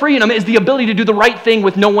 Real freedom is the ability to do the right thing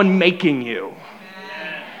with no one making you.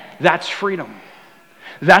 That's freedom.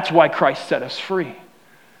 That's why Christ set us free.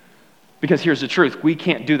 Because here's the truth. We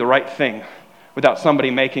can't do the right thing without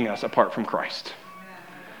somebody making us apart from Christ.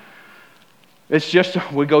 It's just,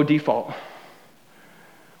 we go default.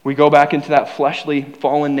 We go back into that fleshly,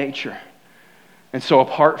 fallen nature. And so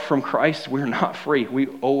apart from Christ, we're not free. We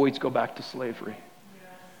always go back to slavery.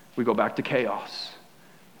 We go back to chaos.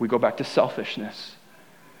 We go back to selfishness.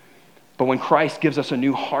 But when Christ gives us a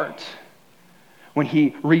new heart, when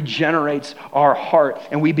he regenerates our heart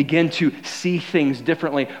and we begin to see things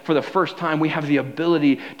differently, for the first time we have the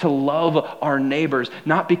ability to love our neighbors,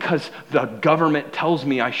 not because the government tells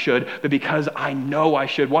me I should, but because I know I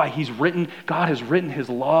should. Why? God has written his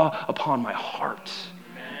law upon my heart.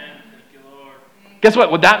 Amen. Thank you, Lord. Guess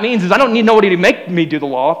what? What that means is I don't need nobody to make me do the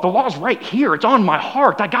law. The law's right here. It's on my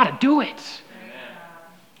heart. I got to do it. Amen.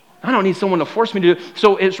 I don't need someone to force me to do it.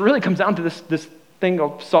 So it really comes down to this thing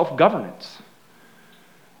of self-governance.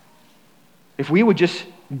 If we would just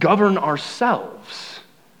govern ourselves,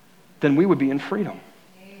 then we would be in freedom.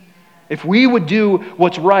 Amen. If we would do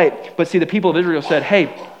what's right, but see, the people of Israel said,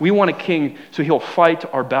 hey, we want a king so he'll fight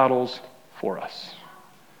our battles for us.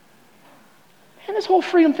 And this whole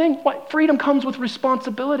freedom thing, freedom comes with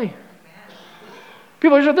responsibility.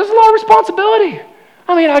 People are saying, there's a lot of responsibility.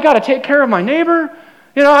 I mean, I got to take care of my neighbor.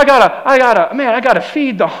 You know, I gotta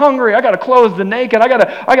feed the hungry. I gotta clothe the naked. I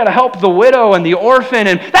gotta help the widow and the orphan.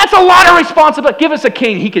 And that's a lot of responsibility. Give us a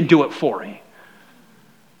king, he can do it for me.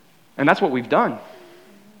 And that's what we've done.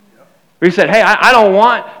 We said, hey, I don't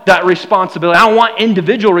want that responsibility. I don't want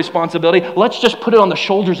individual responsibility. Let's just put it on the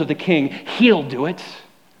shoulders of the king. He'll do it.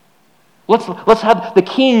 Let's have the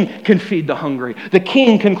king can feed the hungry. The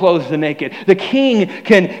king can clothe the naked. The king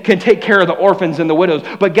can take care of the orphans and the widows.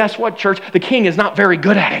 But guess what, church? The king is not very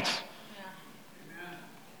good at it.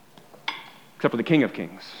 Yeah. Except for the King of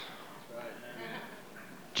Kings. Right.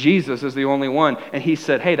 Jesus is the only one. And he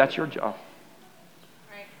said, hey, that's your job.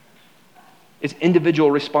 Right. It's individual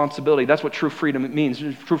responsibility. That's what true freedom means.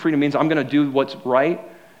 True freedom means I'm going to do what's right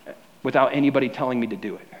without anybody telling me to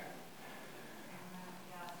do it.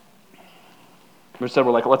 There's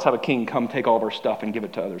several like, let's have a king come take all of our stuff and give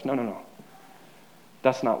it to others. No.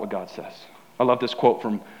 That's not what God says. I love this quote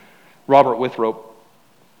from Robert Withrow.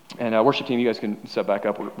 And worship team, you guys can step back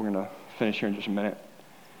up. We're going to finish here in just a minute.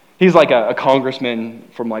 He's like a congressman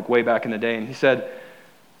from like way back in the day, and he said,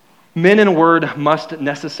 men in word must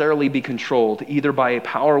necessarily be controlled, either by a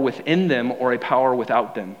power within them or a power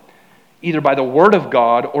without them, either by the word of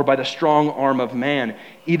God or by the strong arm of man,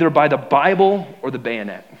 either by the Bible or the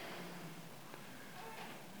bayonet.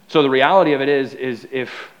 So the reality of it is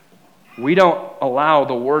if we don't allow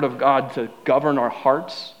the word of God to govern our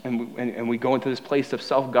hearts and we go into this place of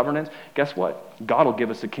self-governance, guess what? God will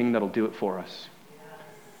give us a king that'll do it for us.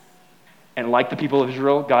 And like the people of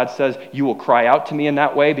Israel, God says, you will cry out to me in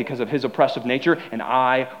that way because of his oppressive nature, and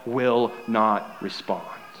I will not respond.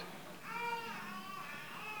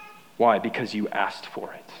 Why? Because you asked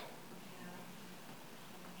for it.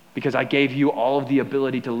 Because I gave you all of the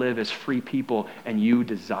ability to live as free people, and you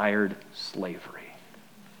desired slavery.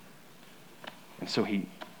 And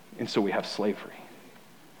so we have slavery.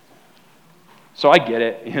 So I get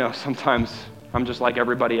it. Sometimes I'm just like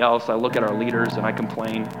everybody else. I look at our leaders and I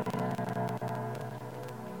complain.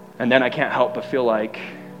 And then I can't help but feel like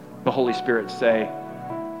the Holy Spirit say,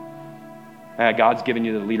 God's given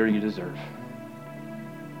you the leader you deserve.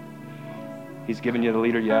 He's given you the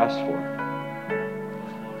leader you asked for.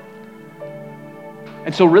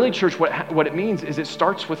 And so really, church, what it means is it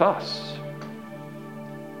starts with us.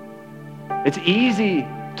 It's easy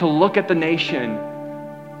to look at the nation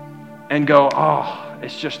and go, oh,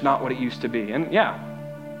 it's just not what it used to be. And yeah.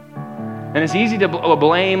 And it's easy to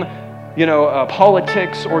blame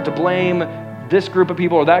politics or to blame this group of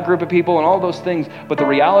people or that group of people and all those things. But the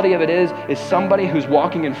reality of it is somebody who's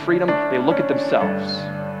walking in freedom, they look at themselves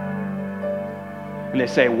and they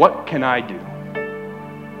say, what can I do?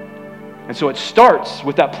 And so it starts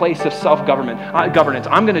with that place of self-governance.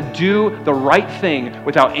 I'm going to do the right thing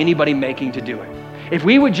without anybody making to do it. If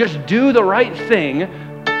we would just do the right thing,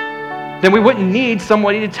 then we wouldn't need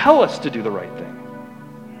somebody to tell us to do the right thing.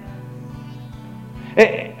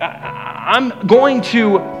 I'm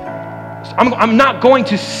not going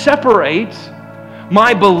to separate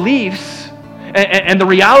my beliefs and the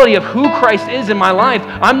reality of who Christ is in my life.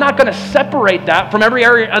 I'm not going to separate that from every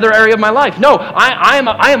other area of my life. No, I am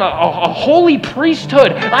a holy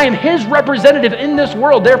priesthood. I am his representative in this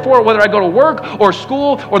world. Therefore, whether I go to work or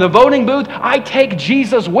school or the voting booth, I take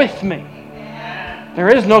Jesus with me. There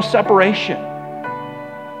is no separation.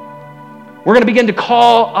 We're going to begin to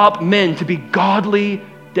call up men to be godly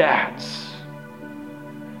dads,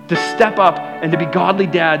 to step up and to be godly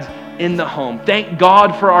dads in the home. Thank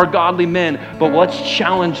God for our godly men, but let's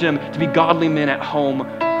challenge them to be godly men at home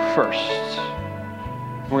first.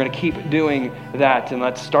 We're going to keep doing that, and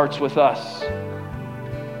that starts with us.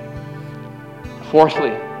 Fourthly,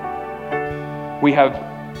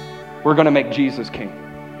 we're going to make Jesus king.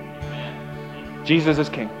 Jesus is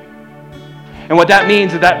king. And what that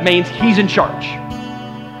means is he's in charge.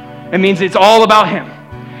 It means it's all about him.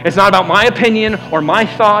 It's not about my opinion or my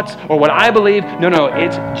thoughts or what I believe. No,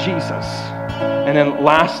 it's Jesus. And then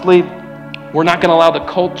lastly, we're not going to allow the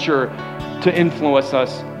culture to influence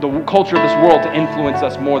us, the culture of this world to influence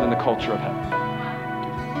us more than the culture of heaven.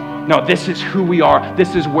 No, this is who we are.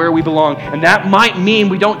 This is where we belong. And that might mean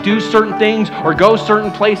we don't do certain things or go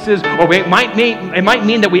certain places, or it might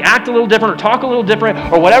mean that we act a little different or talk a little different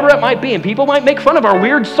or whatever it might be. And people might make fun of our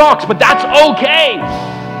weird socks, but that's okay.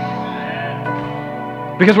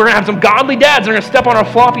 Because we're going to have some godly dads that are going to step on our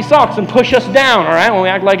floppy socks and push us down, all right, when we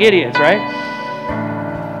act like idiots, right?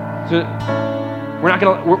 So we're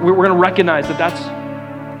going to recognize that that's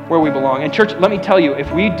where we belong. And church, let me tell you,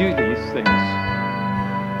 if we do these things,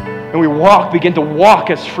 and we begin to walk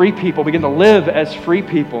as free people, begin to live as free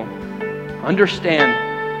people, understand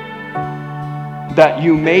that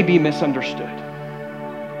you may be misunderstood.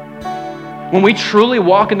 When we truly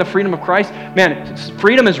walk in the freedom of Christ, man,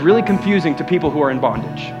 freedom is really confusing to people who are in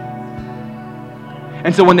bondage.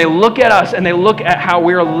 And so when they look at us and they look at how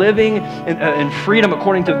we're living in freedom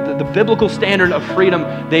according to the biblical standard of freedom,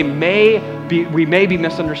 we may be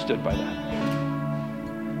misunderstood by that.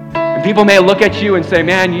 And people may look at you and say,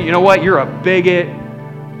 man, you know what? You're a bigot.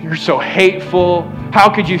 You're so hateful. How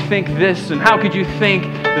could you think this and how could you think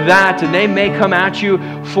that? And they may come at you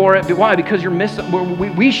for it. But why? Because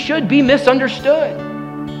we should be misunderstood.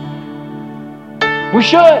 We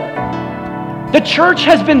should. The church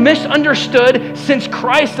has been misunderstood since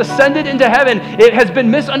Christ ascended into heaven. It has been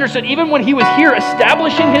misunderstood. Even when he was here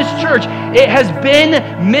establishing his church, it has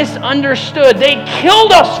been misunderstood. They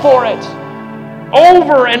killed us for it.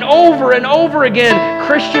 Over and over and over again,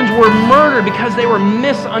 Christians were murdered because they were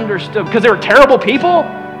misunderstood. Because they were terrible people?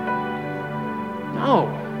 No.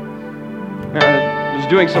 I was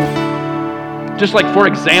doing some, just like for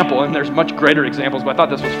example, and there's much greater examples, but I thought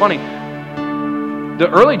this was funny. The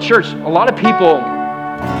early church, a lot of people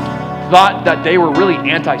thought that they were really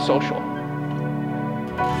antisocial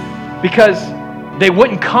because they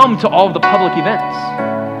wouldn't come to all of the public events.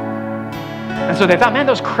 And so they thought, man,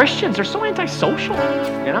 those Christians are so antisocial.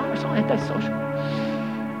 They're so antisocial.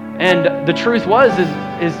 And the truth was,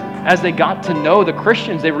 is as they got to know the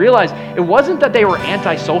Christians, they realized it wasn't that they were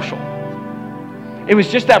antisocial. It was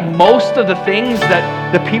just that most of the things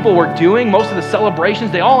that the people were doing, most of the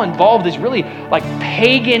celebrations, they all involved this really like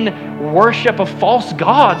pagan worship of false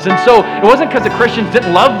gods. And so it wasn't because the Christians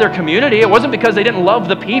didn't love their community. It wasn't because they didn't love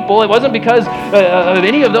the people. It wasn't because of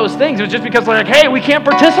any of those things. It was just because they're like, hey, we can't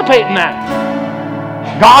participate in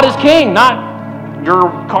that. God is king, not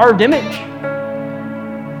your carved image.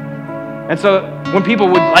 And so when people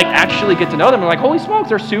would like actually get to know them, they're like, holy smokes,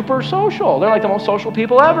 they're super social. They're like the most social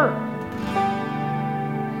people ever.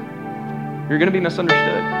 You're going to be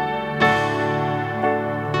misunderstood.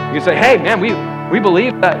 You can say, hey, man, we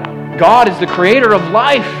believe that God is the creator of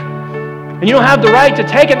life, and you don't have the right to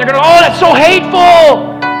take it. And they're going to, oh, that's so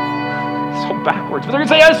hateful. So backwards. But they're going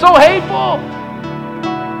to say, that's so hateful.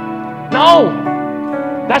 No,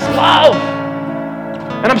 that's love.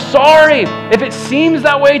 And I'm sorry if it seems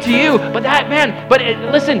that way to you, but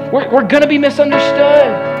listen, we're going to be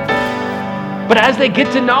misunderstood. But as they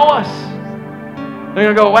get to know us, they're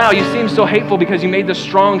going to go, wow, you seem so hateful because you made this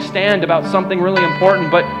strong stand about something really important,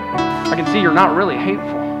 but I can see you're not really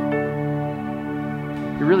hateful.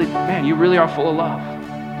 You really are full of love.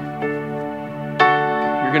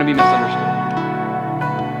 You're going to be misunderstood.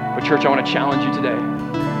 But church, I want to challenge you today.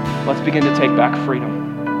 Let's begin to take back freedom.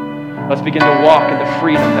 Let's begin to walk in the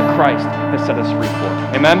freedom that Christ has set us free for.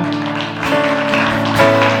 Amen?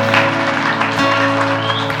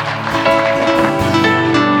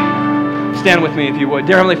 Stand with me if you would.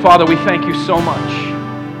 Dear Heavenly Father, we thank you so much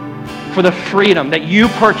for the freedom that you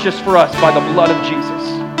purchased for us by the blood of Jesus.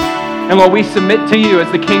 And Lord, we submit to you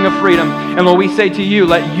as the King of freedom. And Lord, we say to you,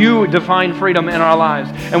 let you define freedom in our lives.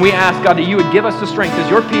 And we ask, God, that you would give us the strength as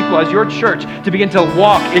your people, as your church, to begin to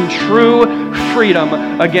walk in true freedom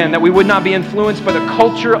again. That we would not be influenced by the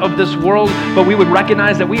culture of this world, but we would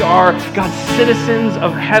recognize that we are, God, citizens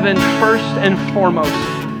of heaven first and foremost.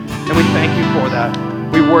 And we thank you for that.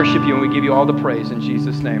 We worship you and we give you all the praise in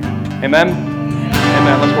Jesus' name. Amen?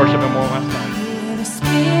 Amen. Let's worship him one last time. Where the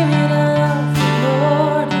Spirit of the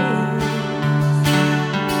Lord is,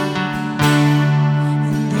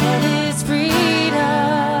 and there is freedom.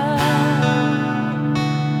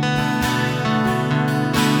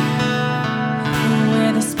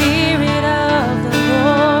 Where the Spirit of the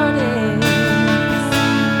Lord is,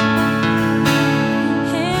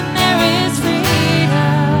 and there is freedom.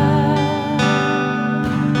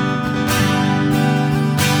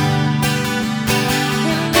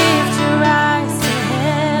 Lift your eyes.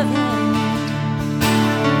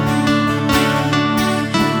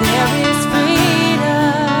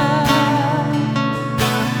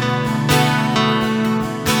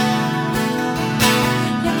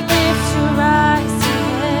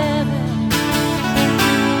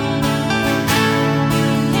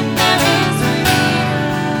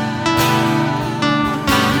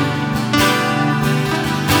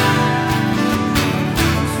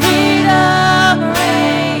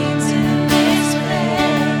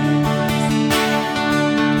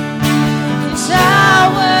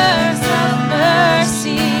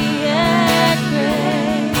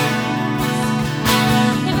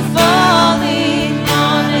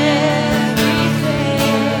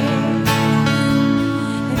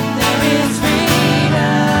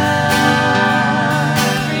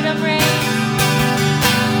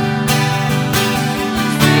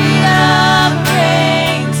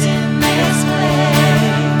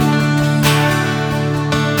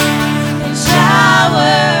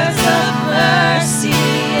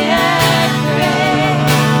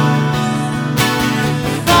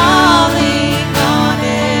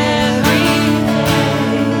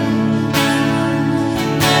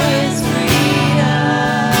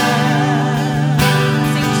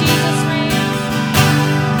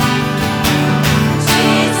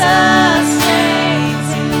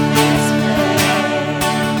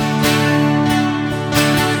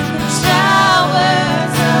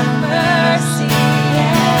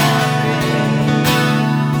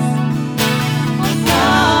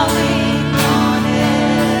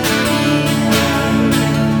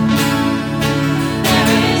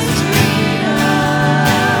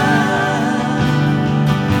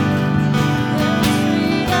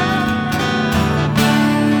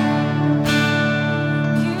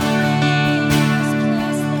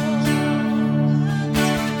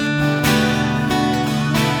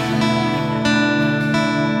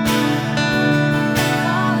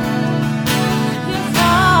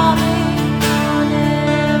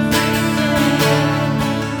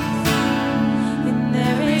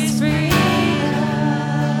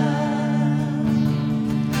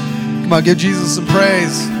 Come on, give Jesus some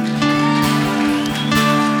praise.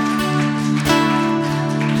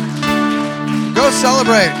 Go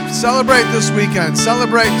celebrate. Celebrate this weekend.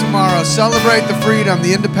 Celebrate tomorrow. Celebrate the freedom,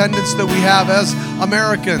 the independence that we have as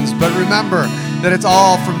Americans. But remember that it's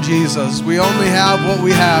all from Jesus. We only have what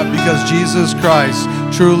we have because Jesus Christ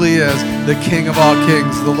truly is the King of all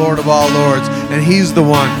kings, the Lord of all lords, and He's the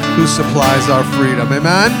one who supplies our freedom.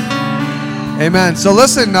 Amen? Amen. So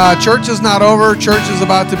listen, church is not over. Church is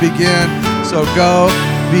about to begin. So go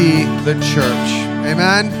be the church.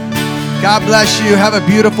 Amen? God bless you. Have a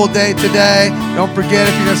beautiful day today. Don't forget,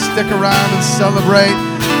 if you're going to stick around and celebrate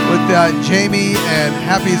with Jamie and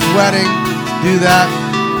Happy's wedding, do that.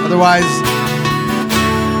 Otherwise,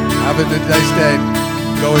 have a nice day.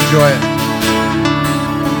 Go enjoy it.